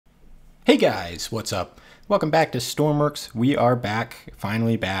Hey guys, what's up? Welcome back to Stormworks. We are back,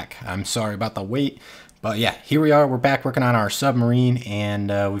 finally back. I'm sorry about the wait, but yeah, here we are. We're back working on our submarine,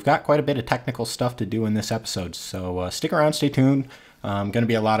 and we've got quite a bit of technical stuff to do in this episode. So stick around, stay tuned. Going to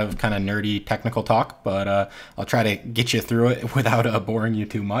be a lot of kind of nerdy technical talk, but I'll try to get you through it without boring you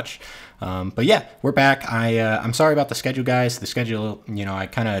too much. But yeah, we're back. I'm sorry about the schedule, guys. The schedule, I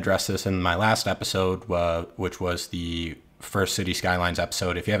kind of addressed this in my last episode, which was the first City Skylines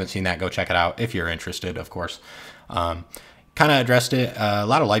episode. If you haven't seen that, go check it out if you're interested, of course. Kind of addressed it. A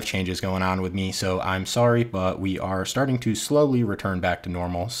lot of life changes going on with me, so I'm sorry, but we are starting to slowly return back to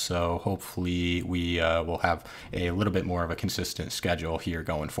normal. So hopefully we will have a little bit more of a consistent schedule here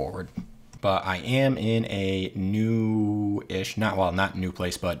going forward. But I am in a new-ish, not new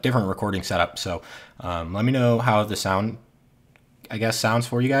place, but different recording setup. So let me know how the sound sounds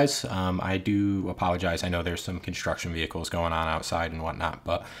for you guys. I do apologize. I know there's some construction vehicles going on outside and whatnot,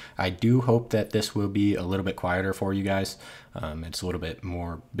 but I do hope that this will be a little bit quieter for you guys. It's a little bit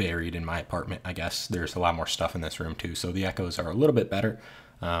more buried in my apartment, I guess. There's a lot more stuff in this room too, so the echoes are a little bit better.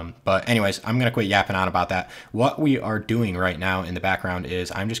 But anyways, I'm going to quit yapping on about that. What we are doing right now in the background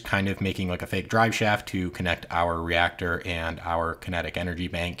is I'm just kind of making like a fake drive shaft to connect our reactor and our kinetic energy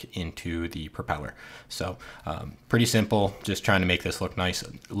bank into the propeller. So pretty simple, just trying to make this look nice.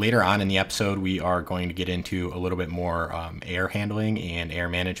 Later on in the episode, we are going to get into a little bit more air handling and air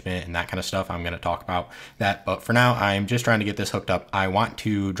management and that kind of stuff. I'm going to talk about that. But for now, I'm just trying to get this hooked up. I want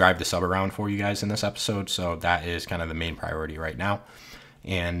to drive the sub around for you guys in this episode. So that is kind of the main priority right now.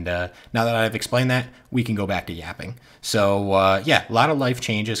 And now that I've explained that, we can go back to yapping. So yeah, a lot of life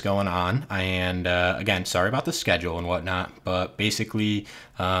changes going on. And again, sorry about the schedule and whatnot, but basically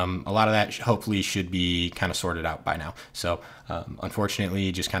a lot of that hopefully should be kind of sorted out by now. So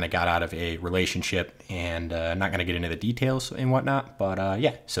unfortunately, just kind of got out of a relationship, and not going to get into the details and whatnot. But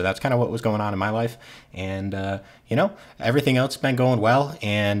yeah, so that's kind of what was going on in my life. And everything else has been going well.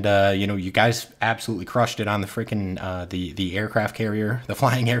 And you guys absolutely crushed it on the freaking the aircraft carrier, the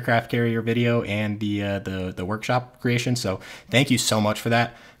flying aircraft carrier video, and the workshop creation. So thank you so much for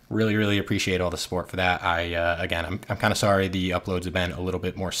that. Really appreciate all the support for that. Again, I'm kind of sorry the uploads have been a little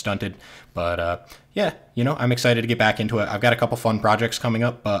bit more stunted, but yeah, I'm excited to get back into it. I've got a couple fun projects coming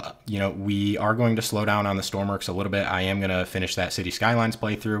up, but we are going to slow down on the Stormworks a little bit. I am going to finish that City Skylines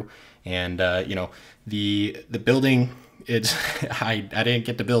playthrough, and the building, it's I didn't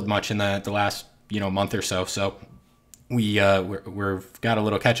get to build much in the last month or so, so we've got a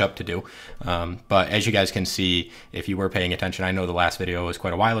little catch up to do. But as you guys can see, if you were paying attention, I know the last video was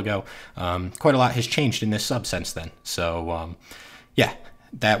quite a while ago. Quite a lot has changed in this sub since then. So yeah,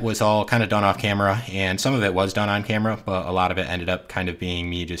 that was all kind of done off camera, and some of it was done on camera, but a lot of it ended up kind of being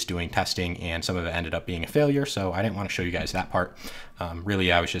me just doing testing, and some of it ended up being a failure. So I didn't want to show you guys that part.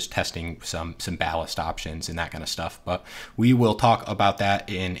 Really, I was just testing some ballast options and that kind of stuff, but we will talk about that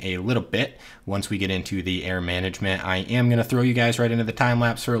in a little bit once we get into the air management. I am going to throw you guys right into the time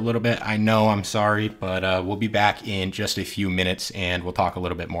lapse for a little bit. I know, I'm sorry, but we'll be back in just a few minutes, and we'll talk a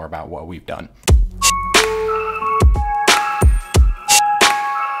little bit more about what we've done.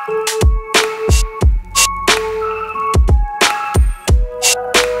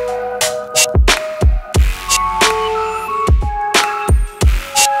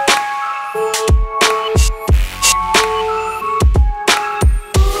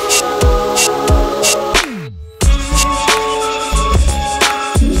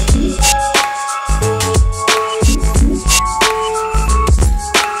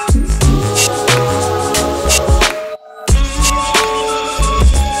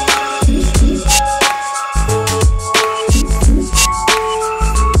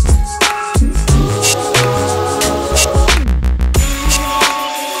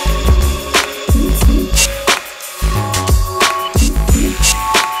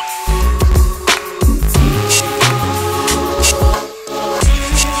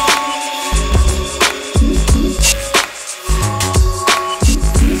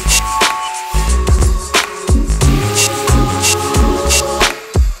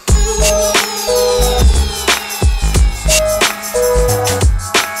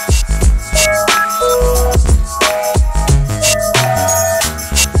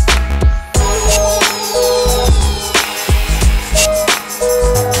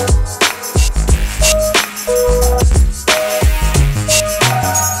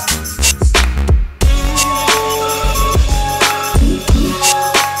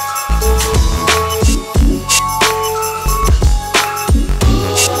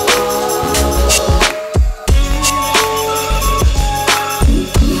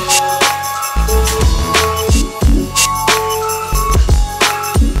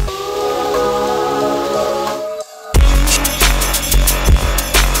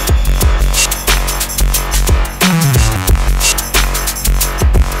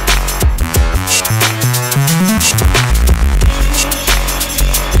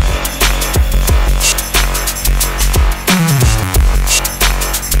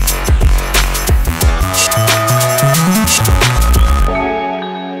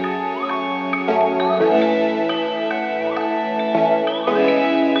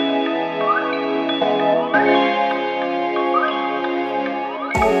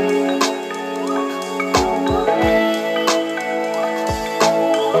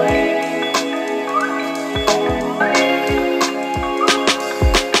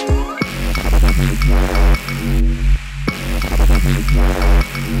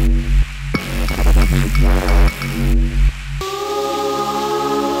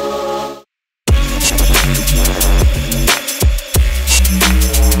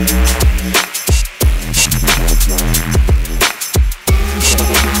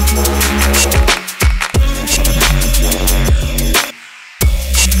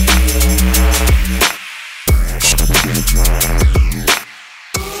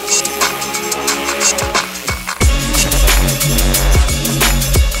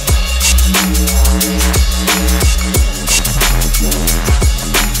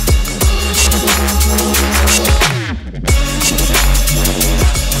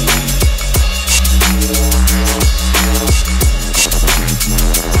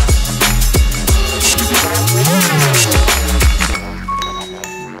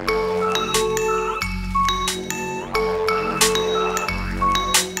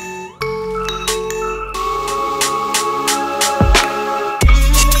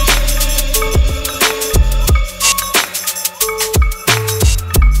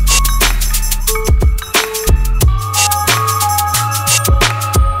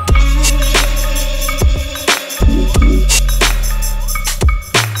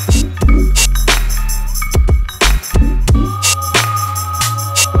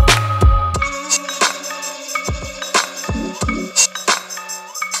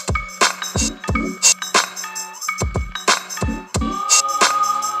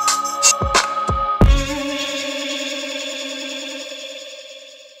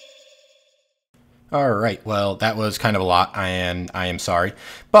 right, well, that was kind of a lot, and I am sorry,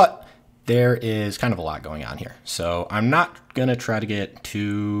 but there is kind of a lot going on here. So I'm not going to try to get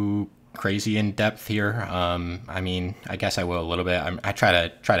too crazy in depth here. I mean, I guess I will a little bit. I try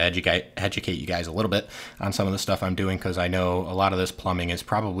to educate you guys a little bit on some of the stuff I'm doing, because I know a lot of this plumbing is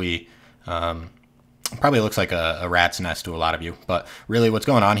probably looks like a rat's nest to a lot of you. But really what's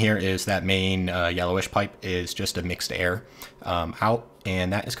going on here is that main yellowish pipe is just a mixed air out,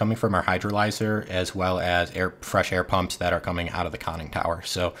 and that is coming from our hydrolyzer, as well as fresh air pumps that are coming out of the conning tower.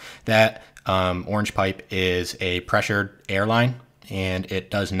 So that orange pipe is a pressured air line, and it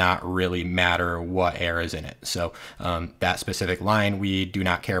does not really matter what air is in it. So that specific line, we do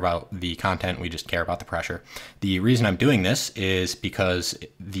not care about the content, we just care about the pressure. The reason I'm doing this is because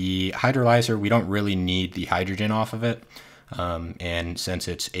the hydrolyzer, we don't really need the hydrogen off of it. And since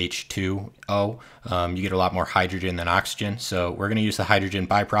it's H2O, you get a lot more hydrogen than oxygen. So we're going to use the hydrogen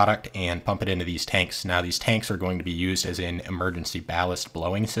byproduct and pump it into these tanks. Now these tanks are going to be used as an emergency ballast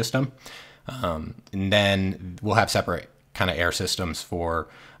blowing system. And then we'll have separate kind of air systems for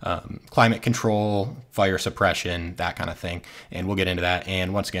climate control, fire suppression, that kind of thing. And we'll get into that.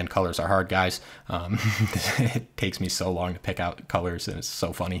 And once again, colors are hard, guys. It takes me so long to pick out colors, and it's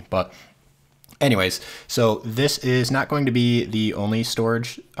so funny. But anyways, so this is not going to be the only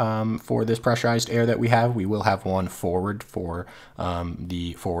storage for this pressurized air that we have. We will have one forward for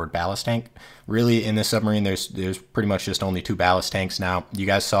the forward ballast tank. Really, in this submarine, there's pretty much just only 2 ballast tanks. Now, you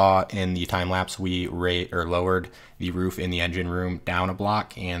guys saw in the time lapse, we lowered the roof in the engine room down a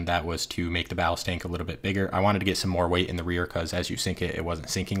block, and that was to make the ballast tank a little bit bigger. I wanted to get some more weight in the rear, because as you sink it, it wasn't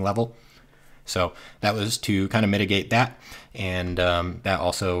sinking level. So that was to kind of mitigate that, and that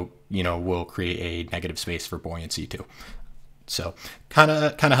also, you know, will create a negative space for buoyancy too. So kind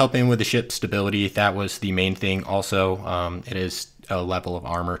of helping with the ship stability. That was the main thing. Also, it is a level of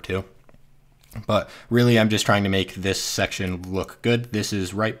armor too. But really, I'm just trying to make this section look good. This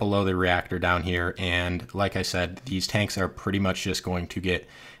is right below the reactor down here, and like I said, these tanks are pretty much just going to get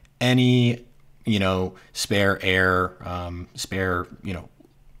any, you know, spare air,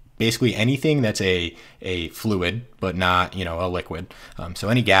 basically anything that's a fluid, but not, you know, a liquid. So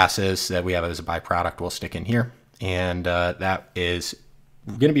any gases that we have as a byproduct will stick in here. And that is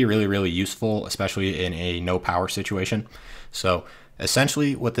going to be really, really useful, especially in a no power situation. So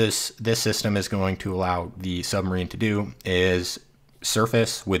essentially what this system is going to allow the submarine to do is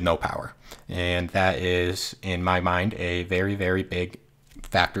surface with no power. And that is, in my mind, a very, very big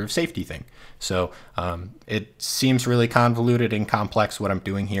factor of safety thing. So it seems really convoluted and complex what I'm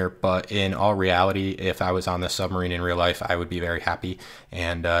doing here, but in all reality, if I was on this submarine in real life, I would be very happy.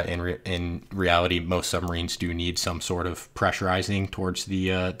 And in reality, most submarines do need some sort of pressurizing towards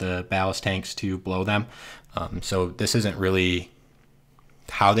the ballast tanks to blow them. So this isn't really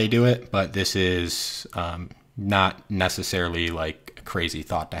how they do it, but this is not necessarily like a crazy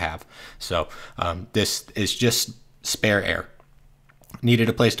thought to have. So this is just spare air. Needed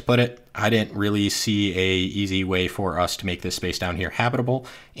a place to put it. I didn't really see a easy way for us to make this space down here habitable,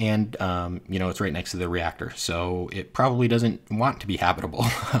 and you know, it's right next to the reactor, so it probably doesn't want to be habitable.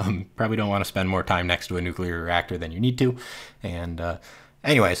 Probably don't want to spend more time next to a nuclear reactor than you need to. And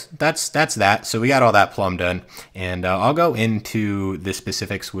anyways, that's that. So we got all that plumbed in, and I'll go into the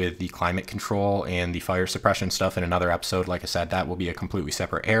specifics with the climate control and the fire suppression stuff in another episode. Like I said, that will be a completely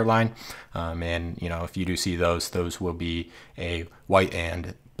separate airline, and you know, if you do see those will be a white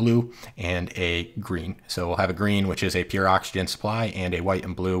and blue and a green. So we'll have a green, which is a pure oxygen supply, and a white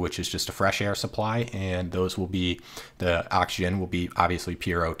and blue, which is just a fresh air supply. And those will be, the oxygen will be obviously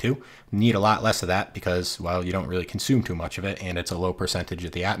pure O2. Need a lot less of that because, well, you don't really consume too much of it, and it's a low percentage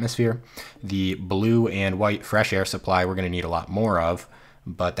of the atmosphere. The blue and white fresh air supply we're going to need a lot more of,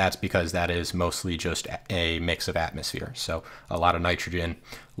 but that's because that is mostly just a mix of atmosphere. So a lot of nitrogen,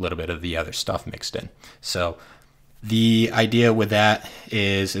 a little bit of the other stuff mixed in. So the idea with that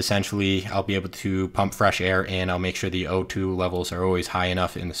is essentially I'll be able to pump fresh air, and I'll make sure the O2 levels are always high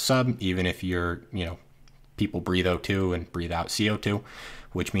enough in the sub, even if you're, you know, people breathe O2 and breathe out CO2,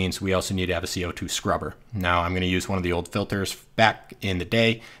 which means we also need to have a CO2 scrubber. Now I'm going to use one of the old filters back in the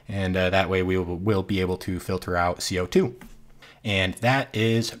day, and that way we will be able to filter out CO2. And that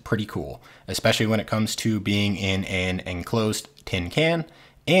is pretty cool, especially when it comes to being in an enclosed tin can,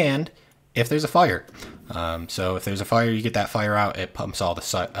 and if there's a fire. So if there's a fire, you get that fire out, it pumps all the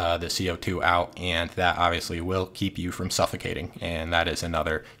CO2 out, and that obviously will keep you from suffocating. And that is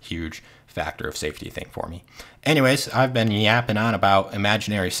another huge factor of safety thing for me. Anyways, I've been yapping on about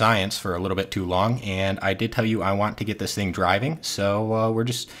imaginary science for a little bit too long, and I did tell you I want to get this thing driving. So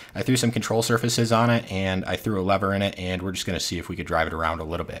I threw some control surfaces on it, and I threw a lever in it, and we're just going to see if we could drive it around a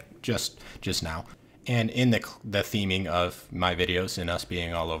little bit just now. And in the theming of my videos and us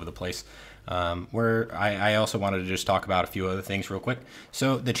being all over the place, I also wanted to just talk about a few other things real quick.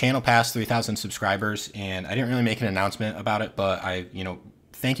 So the channel passed 3,000 subscribers, and I didn't really make an announcement about it, but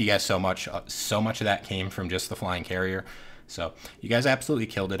thank you guys so much. So much of that came from just the flying carrier. So you guys absolutely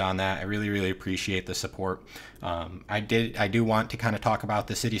killed it on that. I really, really appreciate the support. I do want to kind of talk about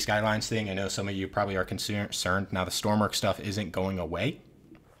the City Skylines thing. I know some of you probably are concerned. Now the Stormworks stuff isn't going away.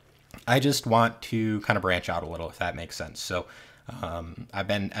 I just want to kind of branch out a little, if that makes sense. So I've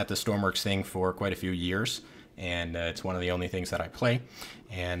been at the Stormworks thing for quite a few years, and it's one of the only things that I play.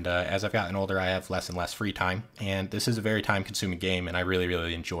 And as I've gotten older, I have less and less free time, and this is a very time-consuming game, and I really,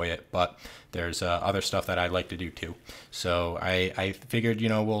 really enjoy it. But there's other stuff that I like to do too. So I figured,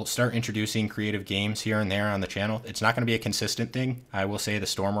 we'll start introducing creative games here and there on the channel. It's not going to be a consistent thing. I will say the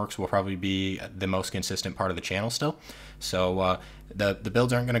Stormworks will probably be the most consistent part of the channel still. So the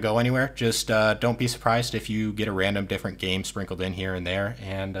builds aren't going to go anywhere. Just don't be surprised if you get a random different game sprinkled in here and there.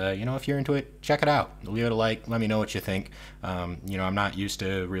 And if you're into it, check it out. Leave it a like. Let me know what you think. I'm not used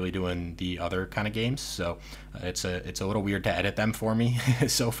to really doing the other kind of games, so it's a little weird to edit them for me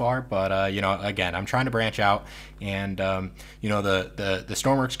so far. But again, I'm trying to branch out, and the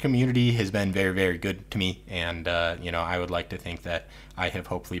Stormworks community has been very, very good to me, and I would like to think that I have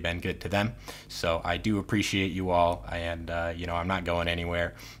hopefully been good to them. So I do appreciate you all, and I'm not going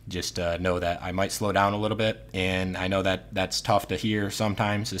anywhere. Just know that I might slow down a little bit, and I know that that's tough to hear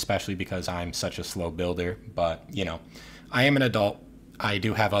sometimes, especially because I'm such a slow builder. But I am an adult. I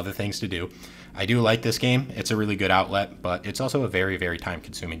do have other things to do. I do like this game. It's a really good outlet, but it's also a very, very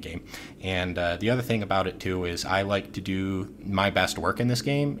time-consuming game. And the other thing about it too is I like to do my best work in this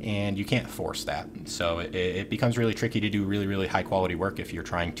game, and you can't force that. So it becomes really tricky to do really, really high-quality work if you're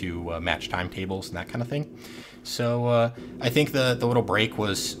trying to match timetables and that kind of thing. So I think the little break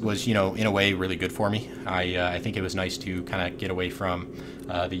was in a way really good for me. I think it was nice to kind of get away from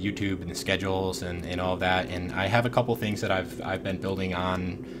the YouTube and the schedules and all of that. And I have a couple things that I've been building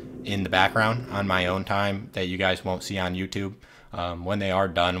on in the background on my own time that you guys won't see on YouTube. When they are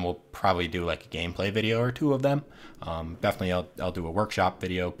done, we'll probably do like a gameplay video or two of them. Definitely I'll do a workshop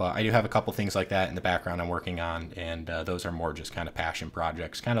video, but I do have a couple things like that in the background I'm working on, and those are more just kind of passion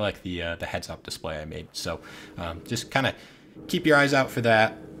projects, kind of like the heads-up display I made. So just kind of keep your eyes out for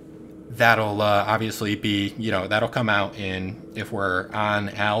that. That'll obviously be, that'll come out if we're on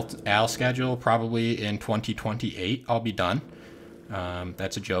Al schedule, probably in 2028, I'll be done.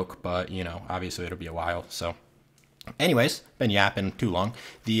 That's a joke, but obviously it'll be a while. So anyways, been yapping too long.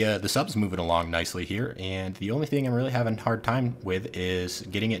 The sub's moving along nicely here, and the only thing I'm really having a hard time with is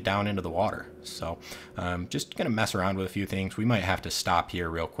getting it down into the water. So just gonna mess around with a few things. We might have to stop here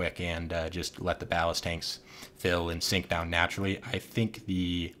real quick and just let the ballast tanks fill and sink down naturally. I think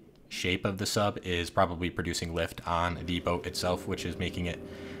the shape of the sub is probably producing lift on the boat itself, which is making it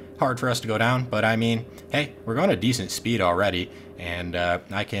hard for us to go down. But I mean, hey, we're going at decent speed already, and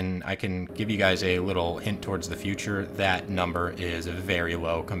I can give you guys a little hint towards the future. That number is very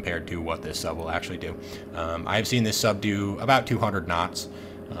low compared to what this sub will actually do. I've seen this sub do about 200 knots,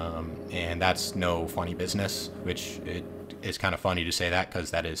 and that's no funny business, which it is kind of funny to say that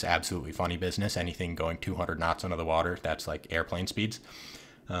because that is absolutely funny business. Anything going 200 knots under the water, that's like airplane speeds.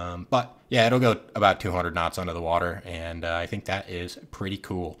 But yeah, it'll go about 200 knots under the water, and I think that is pretty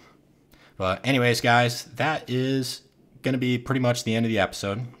cool. But anyways, guys, that is going to be pretty much the end of the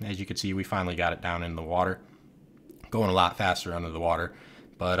episode. As you can see, we finally got it down in the water, going a lot faster under the water.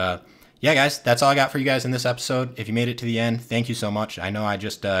 But yeah, guys, that's all I got for you guys in this episode. If you made it to the end, thank you so much. I know I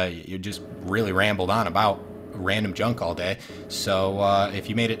just you just really rambled on about random junk all day. So if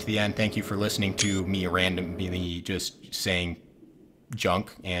you made it to the end, thank you for listening to me randomly just saying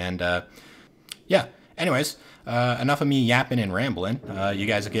junk. And yeah, anyways, enough of me yapping and rambling. You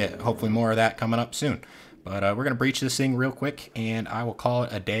guys will get hopefully more of that coming up soon. But we're going to breach this thing real quick, and I will call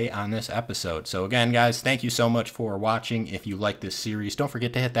it a day on this episode. So again, guys, thank you so much for watching. If you like this series, don't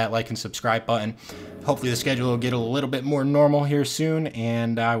forget to hit that like and subscribe button. Hopefully the schedule will get a little bit more normal here soon,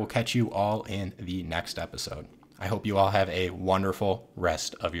 and I will catch you all in the next episode. I hope you all have a wonderful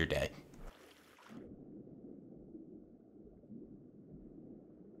rest of your day.